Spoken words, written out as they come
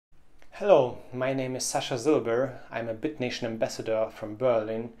Hello, my name is Sasha Zilber. I'm a Bitnation ambassador from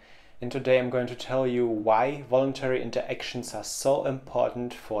Berlin, and today I'm going to tell you why voluntary interactions are so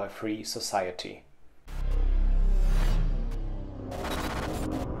important for a free society.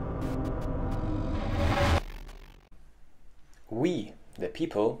 We, the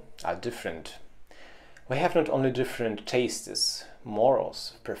people, are different. We have not only different tastes,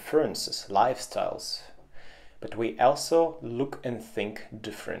 morals, preferences, lifestyles, but we also look and think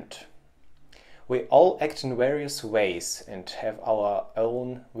different. We all act in various ways and have our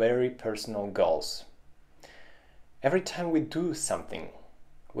own very personal goals. Every time we do something,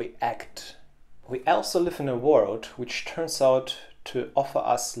 we act. We also live in a world which turns out to offer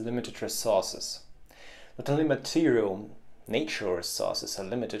us limited resources. Not only material, natural resources are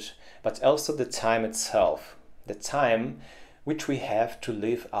limited, but also the time itself, the time which we have to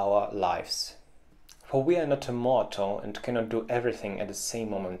live our lives. For we are not immortal and cannot do everything at the same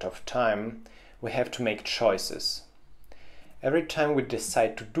moment of time. We have to make choices. Every time we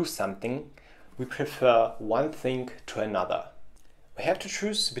decide to do something, we prefer one thing to another. We have to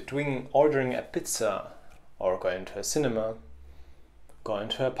choose between ordering a pizza or going to a cinema, going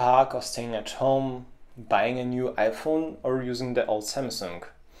to a park or staying at home, buying a new iPhone or using the old Samsung.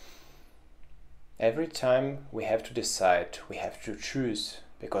 Every time we have to decide, we have to choose,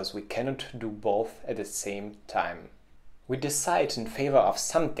 because we cannot do both at the same time. We decide in favor of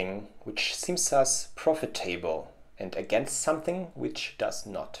something which seems us profitable and against something which does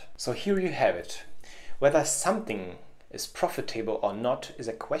not. So here you have it. Whether something is profitable or not is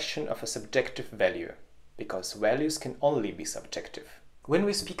a question of a subjective value, because values can only be subjective. When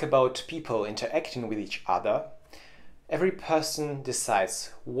we speak about people interacting with each other, every person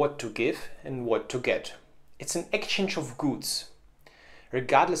decides what to give and what to get. It's an exchange of goods,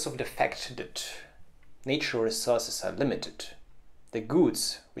 regardless of the fact that natural resources are limited. The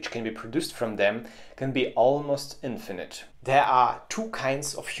goods which can be produced from them can be almost infinite. There are two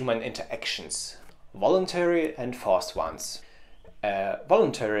kinds of human interactions, voluntary and forced ones. A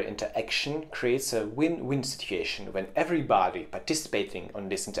voluntary interaction creates a win-win situation when everybody participating on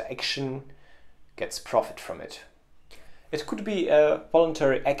this interaction gets profit from it. It could be a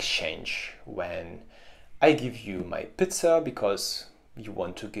voluntary exchange when I give you my pizza because you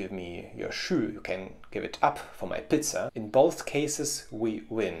want to give me your shoe, you can give it up for my pizza. In both cases we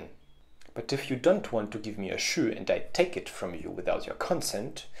win. But if you don't want to give me a shoe and I take it from you without your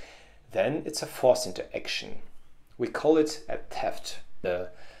consent, then it's a forced interaction. We call it a theft.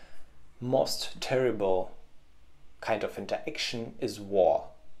 The most terrible kind of interaction is war.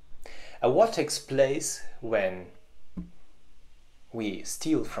 A war takes place when we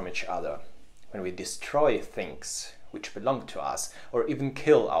steal from each other, when we destroy things which belong to us, or even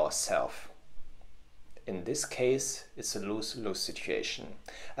kill ourselves. In this case, it's a lose-lose situation.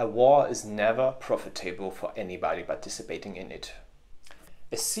 A war is never profitable for anybody participating in it.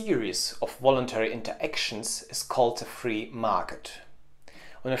 A series of voluntary interactions is called a free market.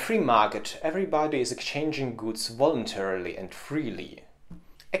 On a free market, everybody is exchanging goods voluntarily and freely.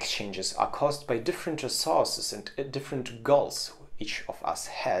 Exchanges are caused by different resources and different goals each of us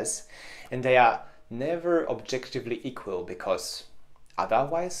has, and they are never objectively equal, because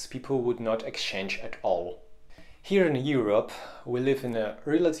otherwise people would not exchange at all. Here in Europe, we live in a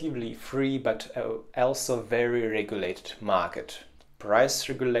relatively free but also very regulated market. Price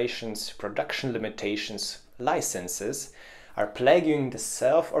regulations, production limitations, licenses are plaguing the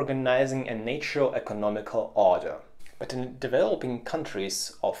self-organizing and natural economical order. But in developing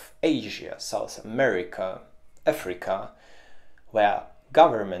countries of Asia, South America, Africa, where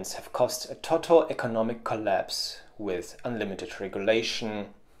governments have caused a total economic collapse with unlimited regulation,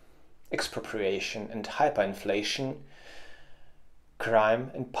 expropriation and hyperinflation, crime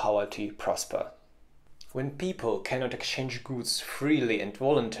and poverty prosper. When people cannot exchange goods freely and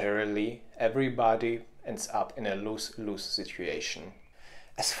voluntarily, everybody ends up in a lose-lose situation.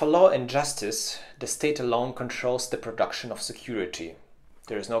 As for law and justice, the state alone controls the production of security.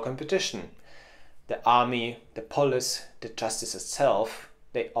 There is no competition. The army, the police, the justice itself,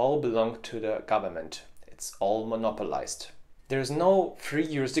 they all belong to the government. It's all monopolized. There is no free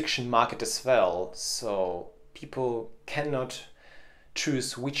jurisdiction market as well, so people cannot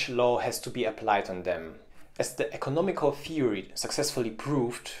choose which law has to be applied on them. As the economical theory successfully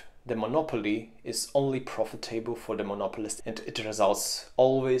proved, the monopoly is only profitable for the monopolist, and it results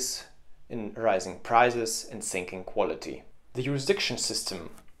always in rising prices and sinking quality. The jurisdiction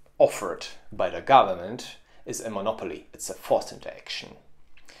system offered by the government is a monopoly. It's a forced interaction.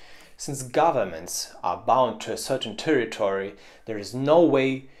 Since governments are bound to a certain territory, there is no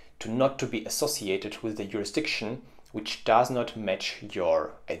way to not to be associated with the jurisdiction which does not match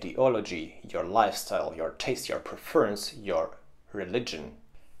your ideology, your lifestyle, your taste, your preference, your religion.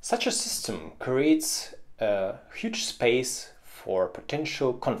 Such a system creates a huge space for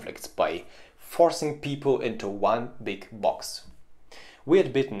potential conflicts by forcing people into one big box. We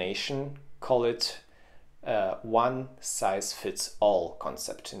at Bitnation call it a one-size-fits-all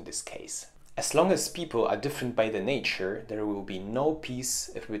concept in this case. As long as people are different by their nature, there will be no peace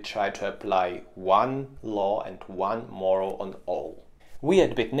if we try to apply one law and one moral on all. We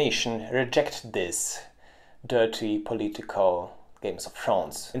at Bitnation reject this dirty political Games of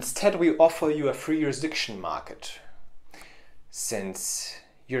Thrones. Instead, we offer you a free jurisdiction market. Since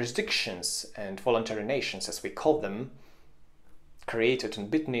jurisdictions and voluntary nations, as we call them, created on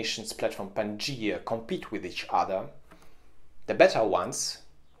Bitnation's platform Pangea, compete with each other, the better ones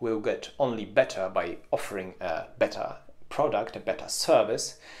will get only better by offering a better product, a better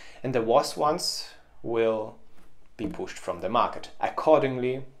service, and the worst ones will be pushed from the market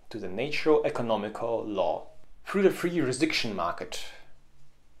accordingly to the natural economical law. Through the free jurisdiction market,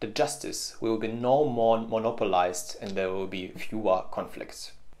 the justice will be no more monopolized and there will be fewer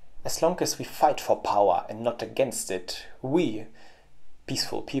conflicts. As long as we fight for power and not against it, we,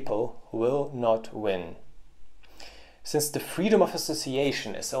 peaceful people, will not win. Since the freedom of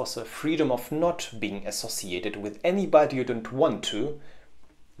association is also freedom of not being associated with anybody you don't want to,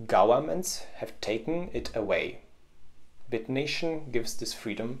 governments have taken it away. Bitnation gives this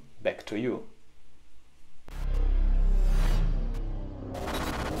freedom back to you.